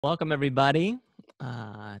Welcome everybody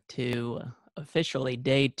to officially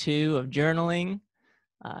day 2 of journaling.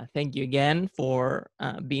 Thank you again for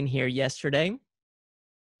being here yesterday.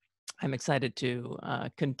 I'm excited to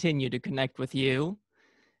continue to connect with you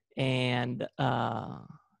and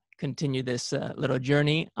continue this little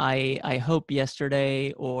journey. I hope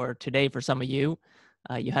yesterday or today for some of you,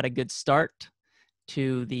 you had a good start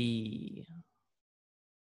to the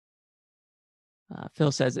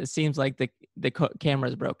Phil says, it seems like the camera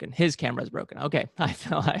is broken. His camera is broken. Okay,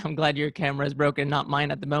 I'm glad your camera is broken, not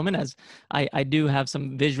mine at the moment, as I do have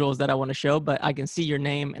some visuals that I want to show, but I can see your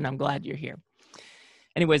name and I'm glad you're here.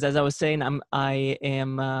 Anyways, as I was saying, I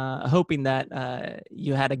am hoping that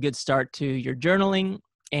you had a good start to your journaling.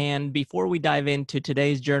 And before we dive into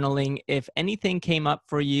today's journaling, if anything came up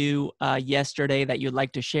for you yesterday that you'd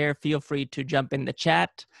like to share, feel free to jump in the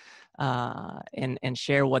chat and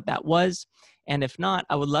share what that was. And if not,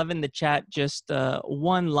 I would love in the chat just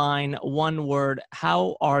one line, one word.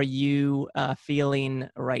 How are you feeling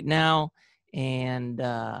right now? And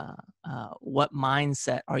what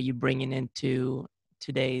mindset are you bringing into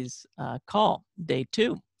today's call, day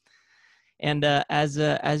 2? And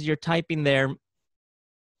as you're typing there,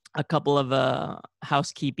 a couple of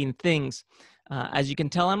housekeeping things. As you can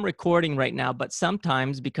tell, I'm recording right now, but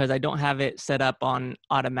sometimes because I don't have it set up on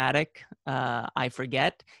automatic, I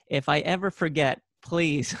forget. If I ever forget,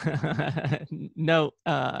 please note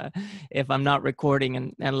if I'm not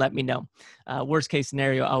recording and let me know. Worst case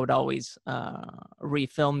scenario, I would always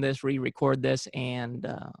refilm this, re-record this, and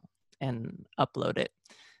upload it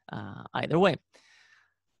either way.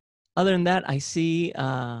 Other than that, I see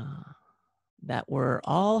that we're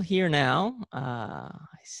all here now. I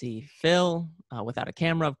see Phil without a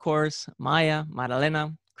camera, of course, Maya,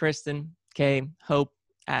 Madalena, Kristen, Kay, Hope,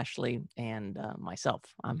 Ashley, and myself.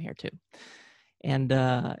 I'm here too. And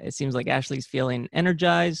it seems like Ashley's feeling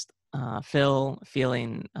energized, Phil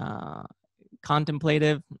feeling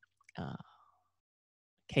contemplative,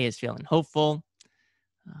 Kay is feeling hopeful,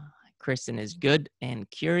 Kristen is good and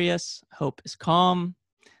curious, Hope is calm,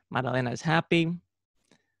 Madalena is happy.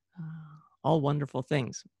 All wonderful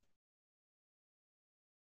things.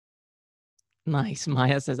 Nice.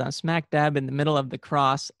 Maya says, I'm smack dab in the middle of the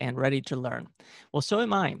cross and ready to learn. Well, so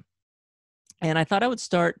am I. And I thought I would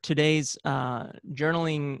start today's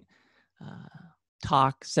journaling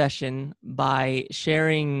talk session by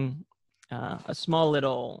sharing a small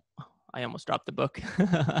little, I almost dropped the book,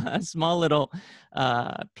 a small little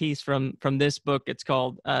piece from this book. It's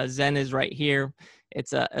called Zen is Right Here.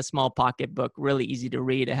 It's a small pocket book, really easy to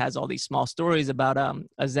read. It has all these small stories about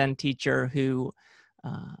a Zen teacher who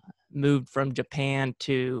moved from Japan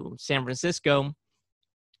to San Francisco,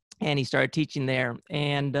 and he started teaching there.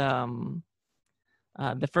 And the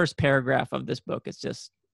first paragraph of this book is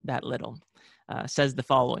just that little. Says the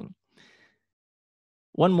following.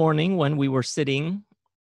 One morning when we were sitting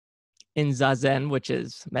in Zazen, which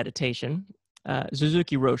is meditation,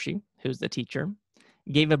 Suzuki Roshi, who's the teacher,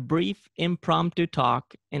 gave a brief impromptu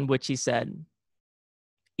talk in which he said,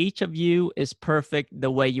 each of you is perfect the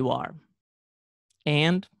way you are,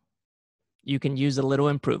 and you can use a little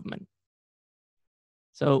improvement.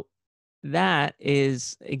 So that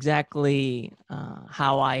is exactly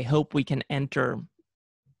how I hope we can enter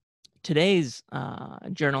today's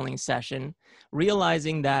journaling session,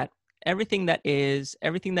 realizing that everything that is,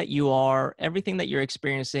 everything that you are, everything that you're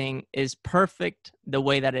experiencing is perfect the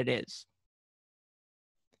way that it is.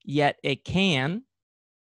 Yet it can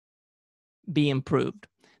be improved.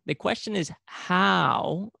 The question is,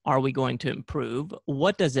 how are we going to improve?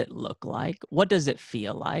 What does it look like? What does it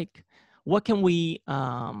feel like? What can we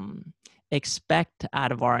expect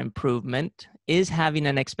out of our improvement? Is having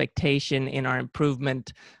an expectation in our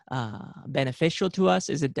improvement beneficial to us?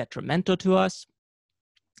 Is it detrimental to us?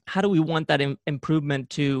 How do we want that improvement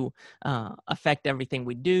to affect everything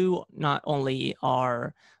we do, not only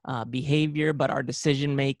our behavior, but our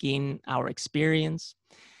decision-making, our experience?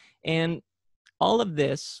 And all of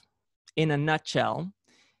this, in a nutshell,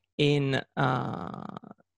 from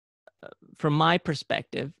my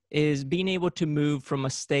perspective, is being able to move from a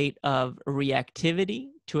state of reactivity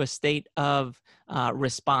to a state of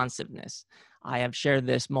responsiveness. I have shared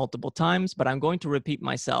this multiple times, but I'm going to repeat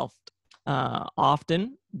myself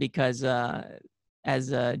often because as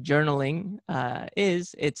journaling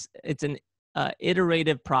it's an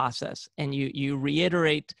iterative process, and you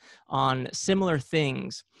reiterate on similar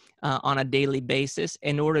things on a daily basis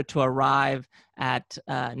in order to arrive at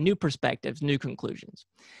new perspectives, new conclusions.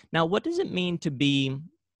 Now, what does it mean to be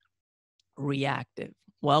reactive?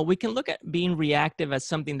 Well, we can look at being reactive as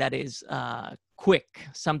something that is quick,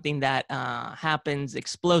 something that happens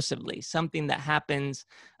explosively, something that happens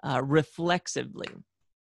reflexively.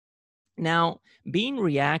 Now, being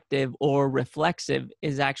reactive or reflexive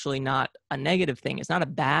is actually not a negative thing. It's not a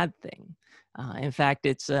bad thing. In fact,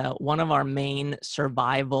 it's one of our main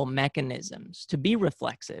survival mechanisms, to be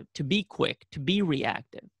reflexive, to be quick, to be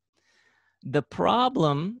reactive. The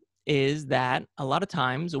problem is that a lot of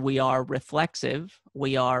times we are reflexive,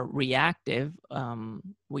 we are reactive,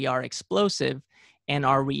 we are explosive, and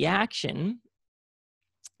our reaction,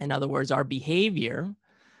 in other words, our behavior,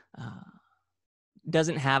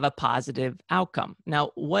 doesn't have a positive outcome.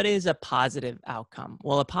 Now, what is a positive outcome?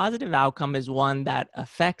 Well, a positive outcome is one that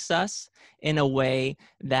affects us in a way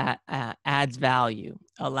that adds value,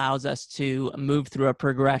 allows us to move through a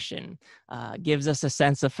progression, gives us a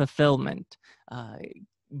sense of fulfillment,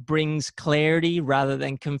 brings clarity rather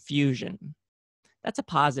than confusion. That's a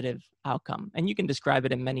positive outcome, and you can describe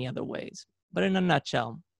it in many other ways. But in a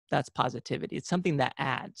nutshell, that's positivity. It's something that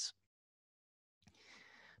adds.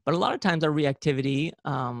 But a lot of times our reactivity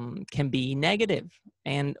can be negative.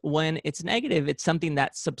 And when it's negative, it's something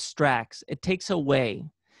that subtracts, it takes away,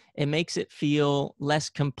 it makes it feel less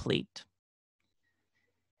complete.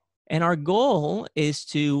 And our goal is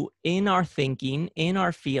to, in our thinking, in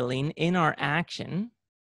our feeling, in our action,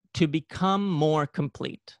 to become more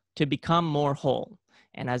complete, to become more whole.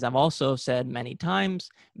 And as I've also said many times,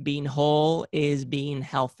 being whole is being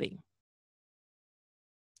healthy.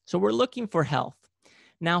 So we're looking for health.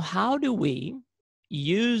 Now, how do we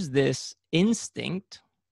use this instinct,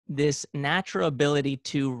 this natural ability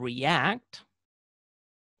to react,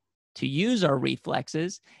 to use our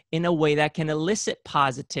reflexes in a way that can elicit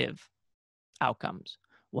positive outcomes?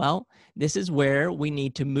 Well, this is where we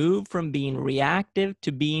need to move from being reactive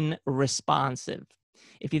to being responsive.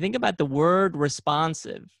 If you think about the word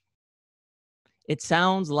responsive, it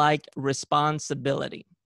sounds like responsibility.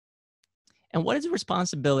 And what is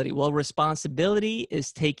responsibility? Well, responsibility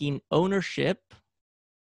is taking ownership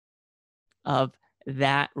of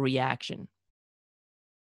that reaction.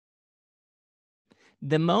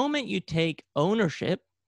 The moment you take ownership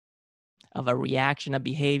of a reaction, a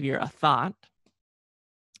behavior, a thought,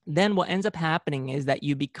 then what ends up happening is that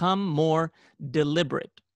you become more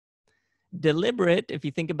deliberate. Deliberate, if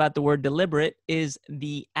you think about the word deliberate, is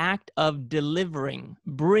the act of delivering,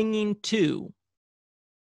 bringing to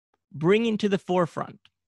the forefront.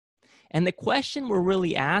 And the question we're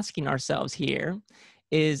really asking ourselves here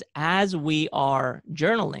is, as we are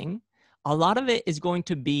journaling, a lot of it is going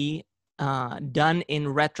to be done in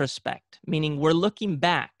retrospect, meaning we're looking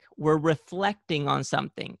back, we're reflecting on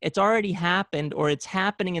something. It's already happened, or it's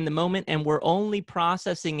happening in the moment, and we're only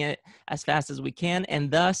processing it as fast as we can,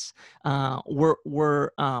 and thus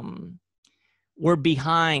we're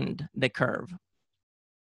behind the curve.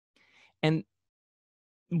 And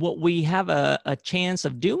what we have a chance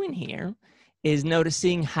of doing here is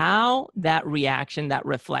noticing how that reaction, that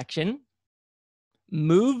reflection,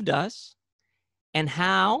 moved us, and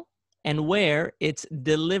how and where it's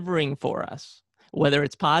delivering for us, whether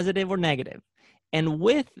it's positive or negative. And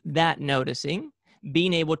with that noticing,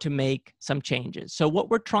 being able to make some changes. So what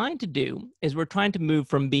we're trying to do is we're trying to move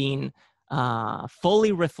from being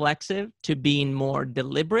fully reflexive to being more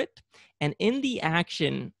deliberate. And in the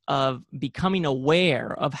action of becoming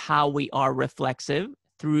aware of how we are reflexive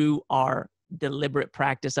through our deliberate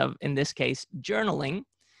practice of, in this case, journaling,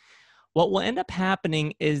 what will end up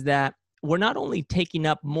happening is that we're not only taking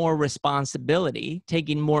up more responsibility,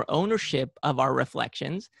 taking more ownership of our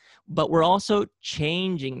reflections, but we're also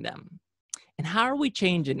changing them. And how are we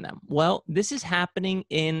changing them? Well, this is happening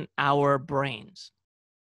in our brains.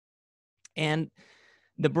 And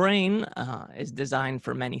the brain is designed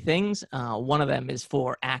for many things. One of them is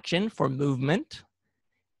for action, for movement.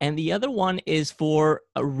 And the other one is for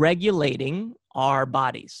regulating our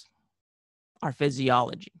bodies, our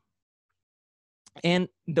physiology. And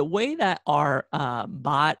the way that our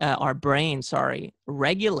brain,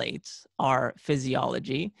 regulates our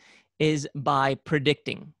physiology is by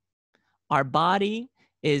predicting. Our body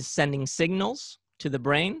is sending signals to the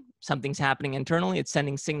brain. Something's happening internally. It's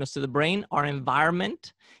sending signals to the brain. Our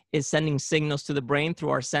environment is sending signals to the brain through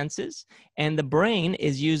our senses. And the brain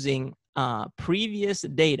is using previous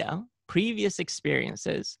data, previous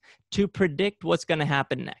experiences to predict what's going to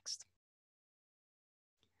happen next.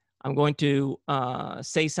 I'm going to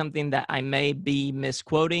say something that I may be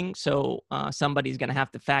misquoting, so somebody's going to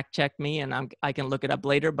have to fact check me, and I can look it up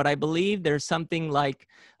later. But I believe there's something like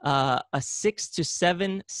a 6 to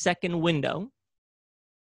 7 second window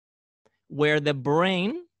where the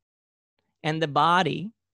brain and the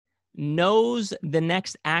body knows the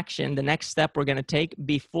next action, the next step we're going to take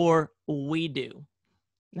before we do.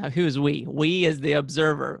 Now, who's we? We is the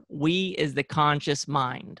observer. We is the conscious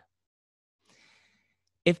mind.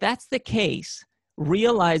 If that's the case,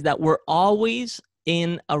 realize that we're always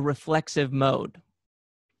in a reflexive mode.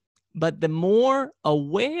 But the more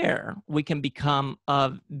aware we can become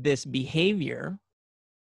of this behavior,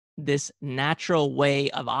 this natural way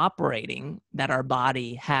of operating that our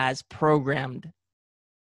body has programmed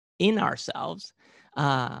in ourselves,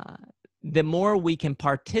 the more we can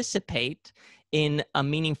participate in a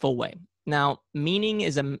meaningful way. Now, meaning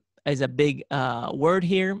is a big word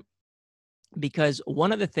here, because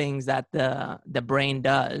one of the things that the brain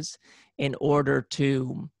does in order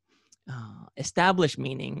to establish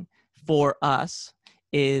meaning for us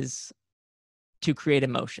is to create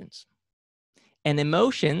emotions. And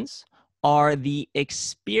emotions are the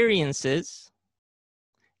experiences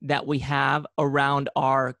that we have around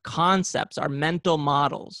our concepts, our mental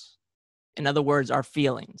models. In other words, our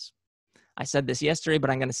feelings. I said this yesterday, but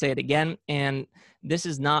I'm going to say it again. And this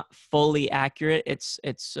is not fully accurate. It's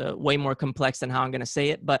way more complex than how I'm going to say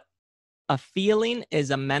it. But a feeling is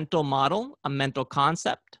a mental model, a mental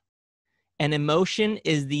concept. An emotion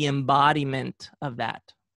is the embodiment of that.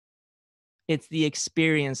 It's the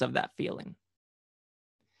experience of that feeling.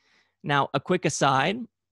 Now, a quick aside,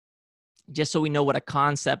 just so we know what a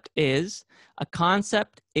concept is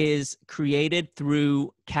created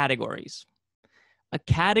through categories. A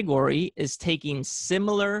category is taking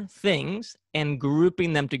similar things and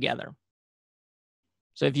grouping them together.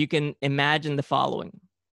 So if you can imagine the following.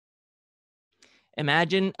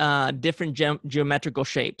 Imagine different geometrical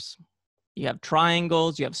shapes. You have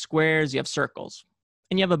triangles, you have squares, you have circles,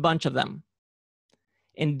 and you have a bunch of them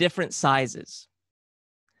in different sizes.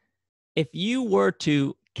 If you were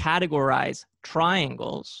to categorize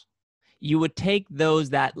triangles, you would take those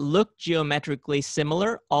that look geometrically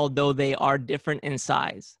similar, although they are different in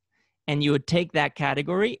size. And you would take that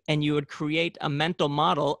category and you would create a mental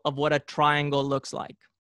model of what a triangle looks like.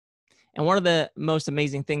 And one of the most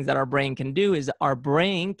amazing things that our brain can do is our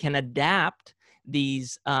brain can adapt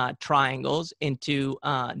these triangles into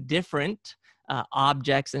different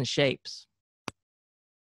objects and shapes.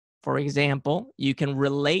 For example, you can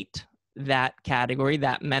relate that category,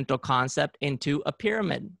 that mental concept, into a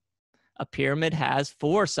pyramid. A pyramid has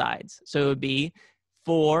 4 sides. So it would be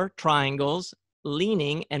 4 triangles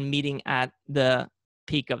leaning and meeting at the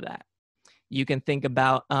peak of that. You can think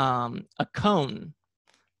about a cone,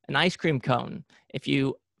 an ice cream cone. If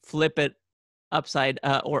you flip it upside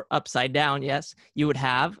down, yes, you would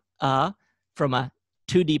have, from a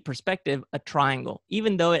 2D perspective, a triangle,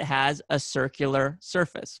 even though it has a circular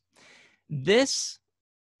surface. This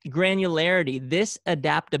granularity, this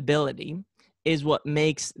adaptability is what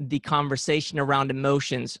makes the conversation around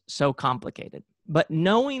emotions so complicated. But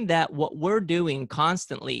knowing that what we're doing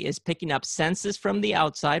constantly is picking up senses from the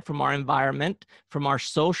outside, from our environment, from our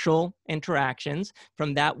social interactions,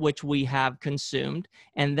 from that which we have consumed,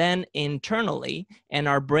 and then internally, and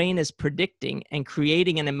our brain is predicting and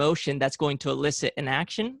creating an emotion that's going to elicit an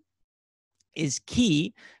action, is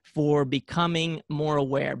key for becoming more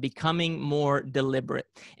aware, becoming more deliberate.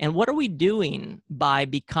 And what are we doing by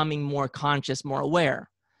becoming more conscious, more aware?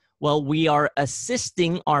 Well, we are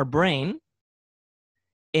assisting our brain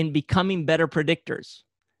in becoming better predictors,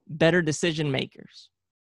 better decision makers.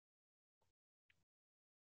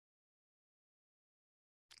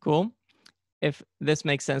 Cool? If this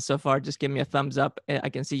makes sense so far, just give me a thumbs up. I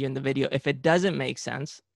can see you in the video. If it doesn't make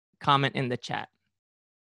sense, comment in the chat.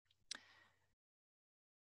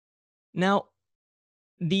 Now,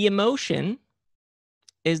 the emotion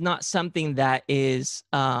is not something that is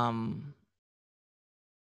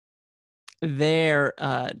there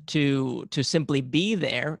to simply be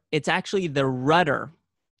there. It's actually the rudder.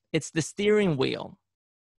 It's the steering wheel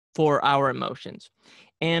for our emotions.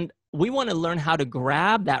 And we want to learn how to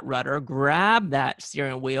grab that rudder, grab that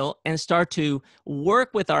steering wheel, and start to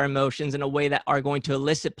work with our emotions in a way that are going to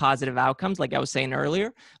elicit positive outcomes, like I was saying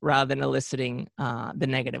earlier, rather than eliciting the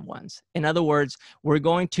negative ones. In other words, we're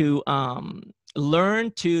going to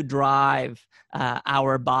learn to drive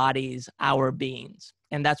our bodies, our beings.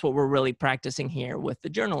 And that's what we're really practicing here with the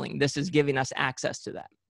journaling. This is giving us access to that.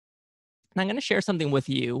 And I'm going to share something with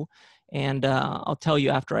you, and I'll tell you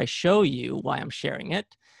after I show you why I'm sharing it.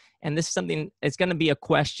 And this is something, it's going to be a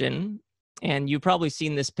question, and you've probably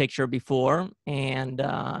seen this picture before, and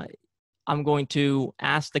I'm going to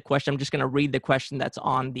ask the question. I'm just going to read the question that's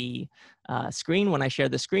on the screen when I share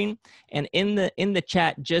the screen. And in the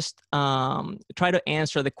chat, just try to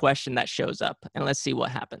answer the question that shows up, and let's see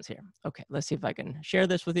what happens here. Okay, let's see if I can share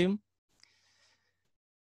this with you.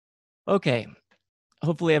 Okay,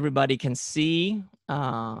 hopefully everybody can see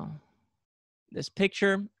this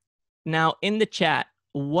picture. Now, in the chat,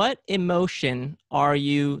 what emotion are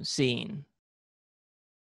you seeing?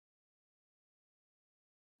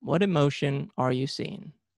 What emotion are you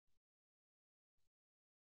seeing?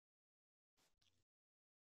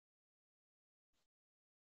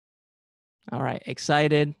 All right,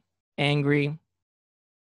 excited, angry,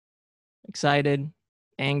 excited,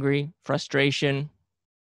 angry, frustration,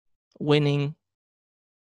 winning,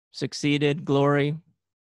 succeeded, glory.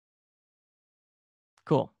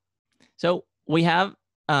 Cool. So we have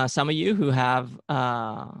some of you who have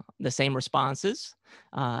the same responses,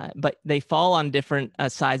 but they fall on different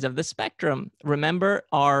sides of the spectrum. Remember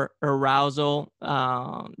our arousal,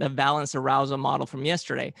 the Valence-Arousal model from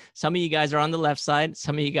yesterday. Some of you guys are on the left side.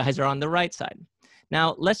 Some of you guys are on the right side.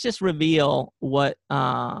 Now, let's just reveal what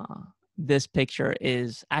this picture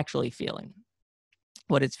is actually feeling.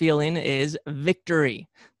 What it's feeling is victory.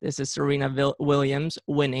 This is Serena Williams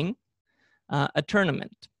winning a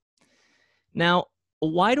tournament. Now,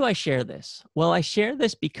 why do I share this? Well, I share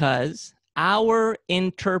this because our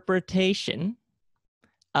interpretation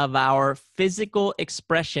of our physical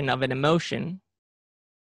expression of an emotion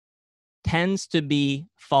tends to be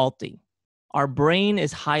faulty. Our brain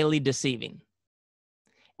is highly deceiving.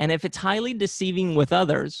 And if it's highly deceiving with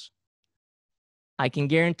others, I can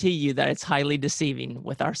guarantee you that it's highly deceiving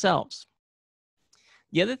with ourselves.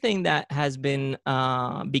 The other thing that has been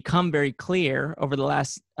become very clear over the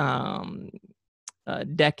last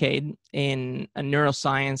decade in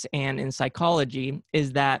neuroscience and in psychology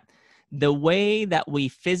is that the way that we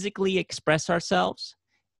physically express ourselves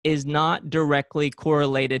is not directly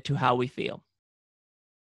correlated to how we feel.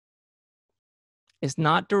 It's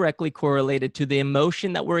not directly correlated to the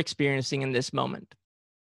emotion that we're experiencing in this moment.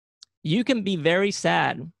 You can be very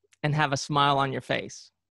sad and have a smile on your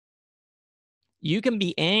face. You can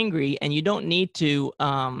be angry and you don't need to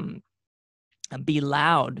be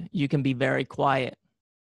loud. You can be very quiet.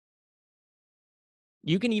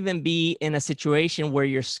 You can even be in a situation where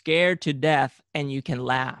you're scared to death and you can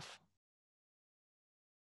laugh.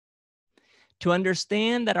 To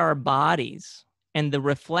understand that our bodies and the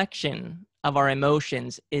reflection of our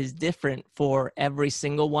emotions is different for every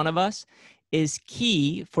single one of us is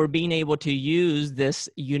key for being able to use this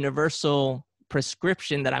universal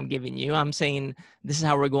prescription that I'm giving you. I'm saying this is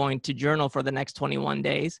how we're going to journal for the next 21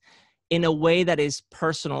 days in a way that is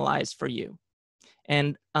personalized for you.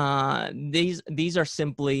 And these are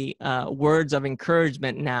simply words of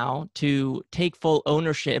encouragement now to take full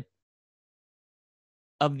ownership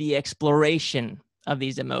of the exploration of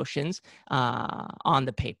these emotions on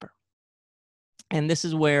the paper. And this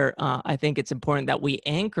is where I think it's important that we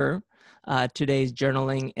anchor today's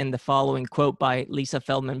journaling in the following quote by Lisa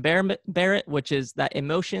Feldman Barrett, which is that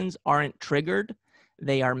emotions aren't triggered,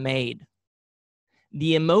 they are made.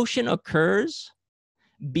 The emotion occurs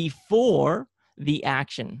before the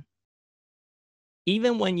action.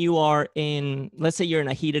 Even when you are in, let's say you're in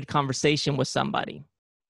a heated conversation with somebody,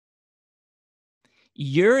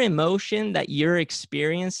 your emotion that you're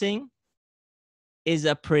experiencing is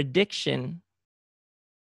a prediction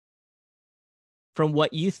from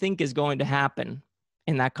what you think is going to happen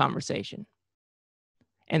in that conversation.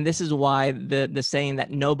 And this is why the saying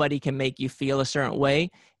that nobody can make you feel a certain way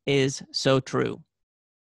is so true.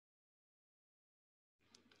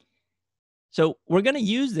 So we're going to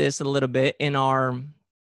use this a little bit in our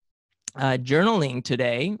journaling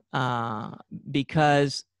today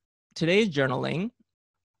because today's journaling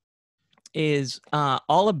is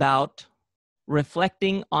all about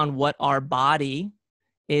reflecting on what our body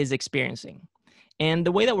is experiencing. And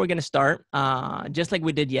the way that we're going to start, just like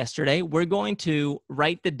we did yesterday, we're going to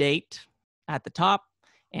write the date at the top.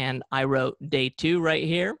 And I wrote day 2 right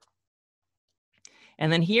here.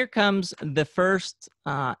 And then here comes the first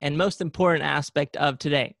and most important aspect of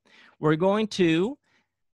today. We're going to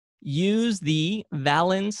use the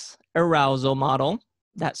Valence-Arousal Model,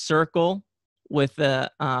 that circle with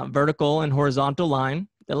the vertical and horizontal line,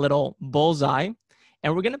 the little bullseye,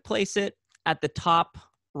 and we're going to place it at the top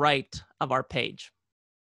right of our page,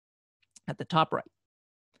 at the top right.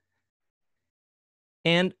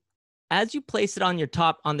 And as you place it on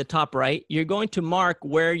the top right, you're going to mark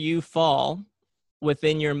where you fall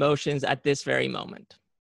within your emotions at this very moment.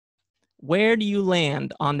 Where do you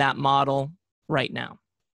land on that model right now?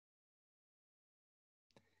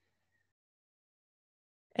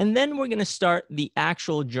 And then we're going to start the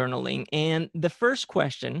actual journaling. And the first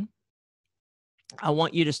question I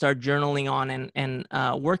want you to start journaling on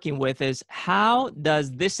and working with is, how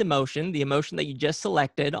does this emotion, the emotion that you just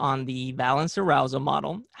selected on the Valence-Arousal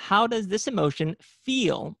Model, how does this emotion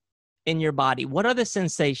feel in your body? What are the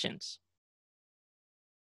sensations?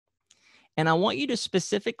 And I want you to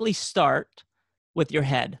specifically start with your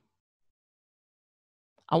head.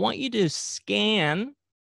 I want you to scan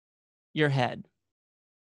your head.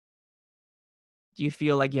 Do you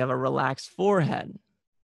feel like you have a relaxed forehead?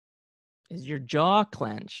 Is your jaw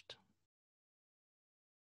clenched?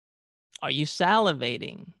 Are you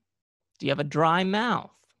salivating? Do you have a dry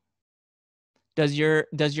mouth? Does your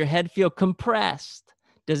head feel compressed?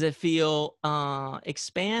 Does it feel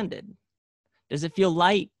expanded? Does it feel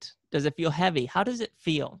light? Does it feel heavy? How does it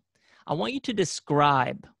feel? I want you to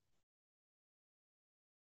describe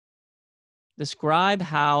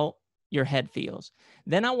how your head feels.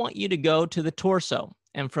 Then I want you to go to the torso,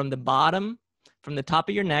 and from the top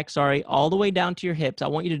of your neck, all the way down to your hips, I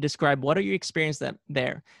want you to describe what are you experiencing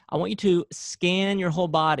there. I want you to scan your whole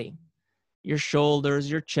body, your shoulders,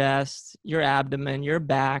 your chest, your abdomen, your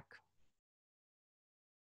back,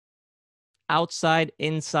 outside,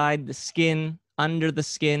 inside, the skin, under the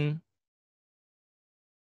skin.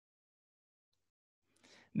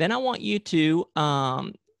 Then I want you to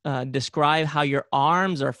describe how your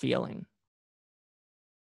arms are feeling.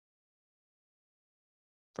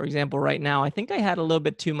 For example, right now, I think I had a little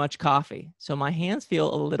bit too much coffee, so my hands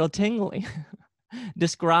feel a little tingly.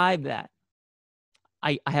 Describe that.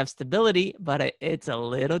 I have stability, but it's a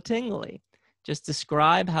little tingly. Just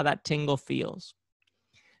describe how that tingle feels.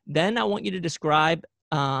 Then I want you to describe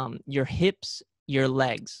your hips, your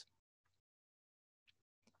legs.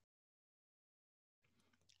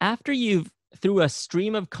 After you've, through a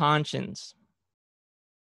stream of conscience,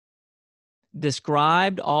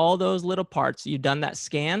 described all those little parts, you've done that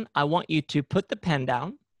scan, I want you to put the pen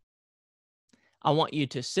down. I want you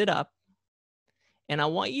to sit up, and I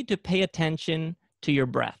want you to pay attention to your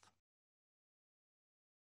breath.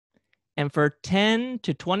 And for 10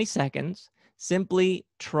 to 20 seconds, simply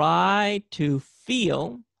try to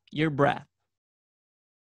feel your breath.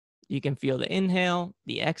 You can feel the inhale,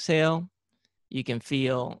 the exhale. You can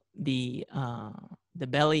feel the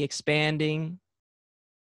belly expanding.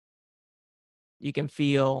 You can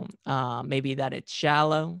feel maybe that it's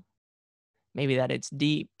shallow, maybe that it's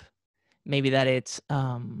deep, maybe that it's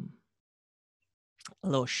a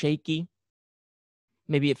little shaky.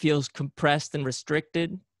 Maybe it feels compressed and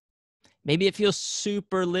restricted. Maybe it feels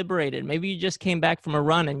super liberated. Maybe you just came back from a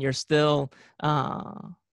run and you're still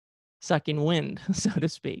sucking wind, so to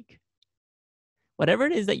speak. Whatever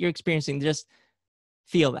it is that you're experiencing, just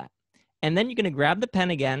feel that. And then you're going to grab the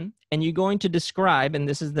pen again, and you're going to describe, and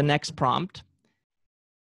this is the next prompt,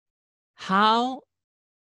 how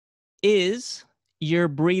is your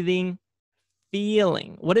breathing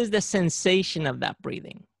feeling? What is the sensation of that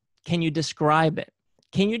breathing? Can you describe it?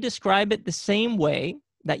 Can you describe it the same way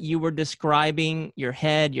that you were describing your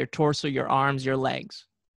head, your torso, your arms, your legs?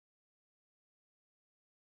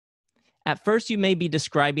 At first, you may be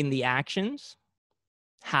describing the actions,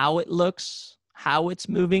 how it looks, how it's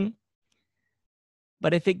moving.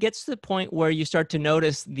 But if it gets to the point where you start to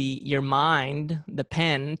notice your mind, the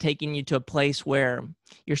pen, taking you to a place where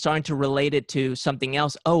you're starting to relate it to something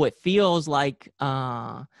else, oh, it feels like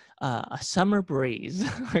a summer breeze.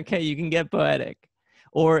 Okay, you can get poetic.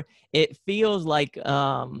 Or it feels like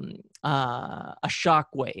a shock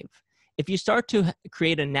wave. If you start to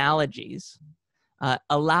create analogies,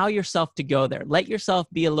 allow yourself to go there. Let yourself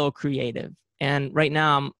be a little creative. And right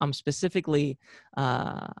now, I'm specifically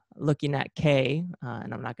looking at Kay,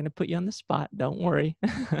 and I'm not going to put you on the spot. Don't worry.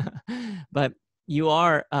 But you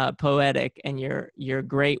are poetic, and you're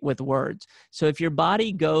great with words. So if your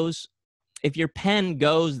body goes, if your pen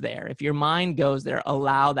goes there, if your mind goes there,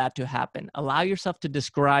 allow that to happen. Allow yourself to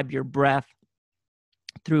describe your breath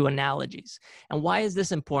through analogies. And why is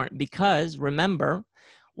this important? Because remember,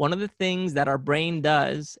 one of the things that our brain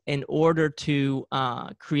does in order to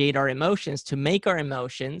create our emotions, to make our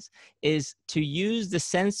emotions, is to use the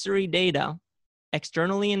sensory data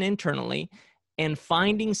externally and internally and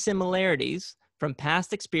finding similarities from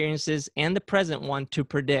past experiences and the present one to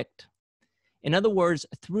predict. In other words,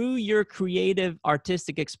 through your creative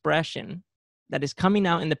artistic expression that is coming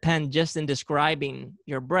out in the pen just in describing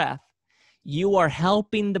your breath, you are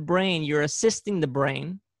helping the brain, you're assisting the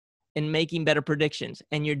brain in making better predictions.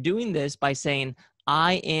 And you're doing this by saying,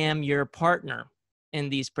 I am your partner in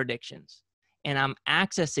these predictions. And I'm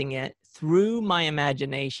accessing it through my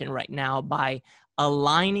imagination right now by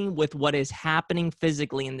aligning with what is happening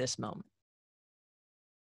physically in this moment.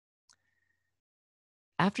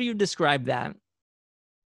 After you describe that,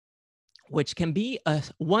 which can be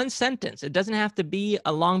one sentence, it doesn't have to be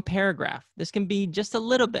a long paragraph. This can be just a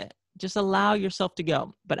little bit. Just allow yourself to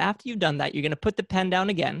go. But after you've done that, you're going to put the pen down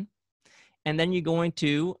again. And then you're going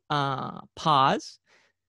to pause,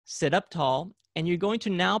 sit up tall, and you're going to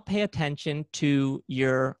now pay attention to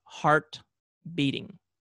your heart beating.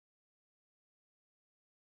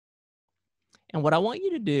 And what I want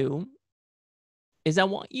you to do is I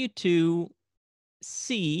want you to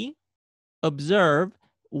see, observe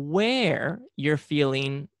where you're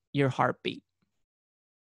feeling your heartbeat.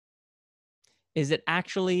 Is it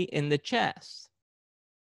actually in the chest?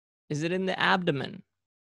 Is it in the abdomen?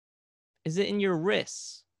 Is it in your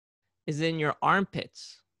wrists? Is it in your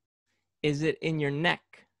armpits? Is it in your neck?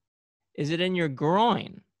 Is it in your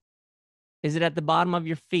groin? Is it at the bottom of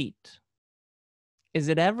your feet? Is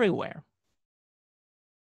it everywhere?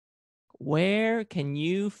 Where can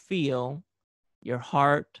you feel your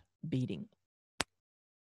heart beating?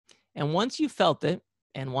 And once you felt it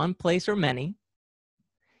in one place or many,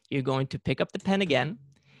 you're going to pick up the pen again,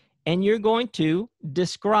 and you're going to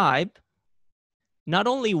describe not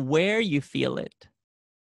only where you feel it,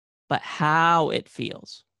 but how it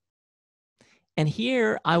feels. And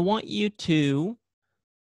here, I want you to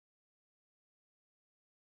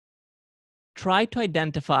try to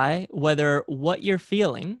identify whether what you're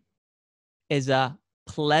feeling is a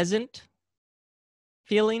pleasant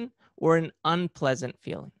feeling or an unpleasant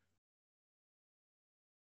feeling.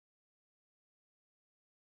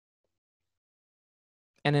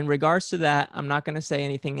 And in regards to that, I'm not going to say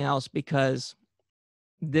anything else because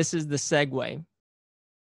this is the segue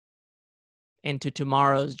into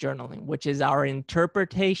tomorrow's journaling, which is our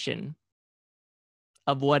interpretation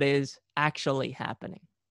of what is actually happening.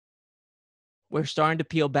 We're starting to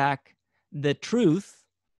peel back the truth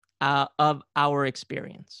of our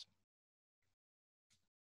experience.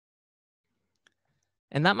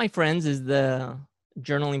 And that, my friends, is the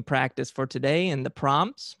journaling practice for today and the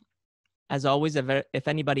prompts. As always, if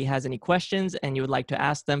anybody has any questions and you would like to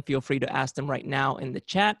ask them, feel free to ask them right now in the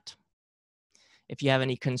chat. If you have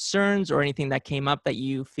any concerns or anything that came up that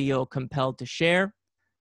you feel compelled to share,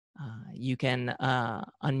 you can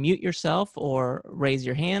unmute yourself or raise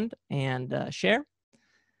your hand and share.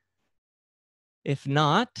 If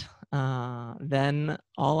not, then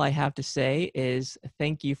all I have to say is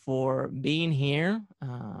thank you for being here.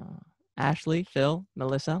 Ashley, Phil,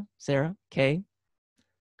 Melissa, Sarah, Kay,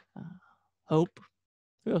 Hope.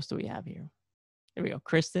 Who else do we have here? There we go.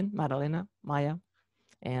 Kristen, Madalena, Maya,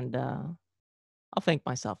 and I'll thank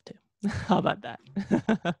myself too. How about that?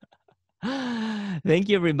 Thank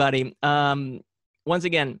you, everybody. Once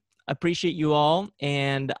again, appreciate you all,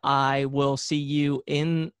 and I will see you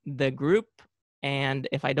in the group. And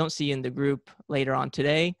if I don't see you in the group later on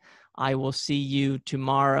today, I will see you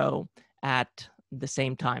tomorrow at the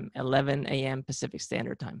same time, 11 a.m. Pacific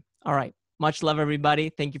Standard Time. All right. Much love, everybody.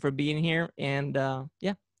 Thank you for being here. And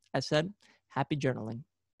yeah, as said, happy journaling.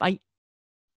 Bye.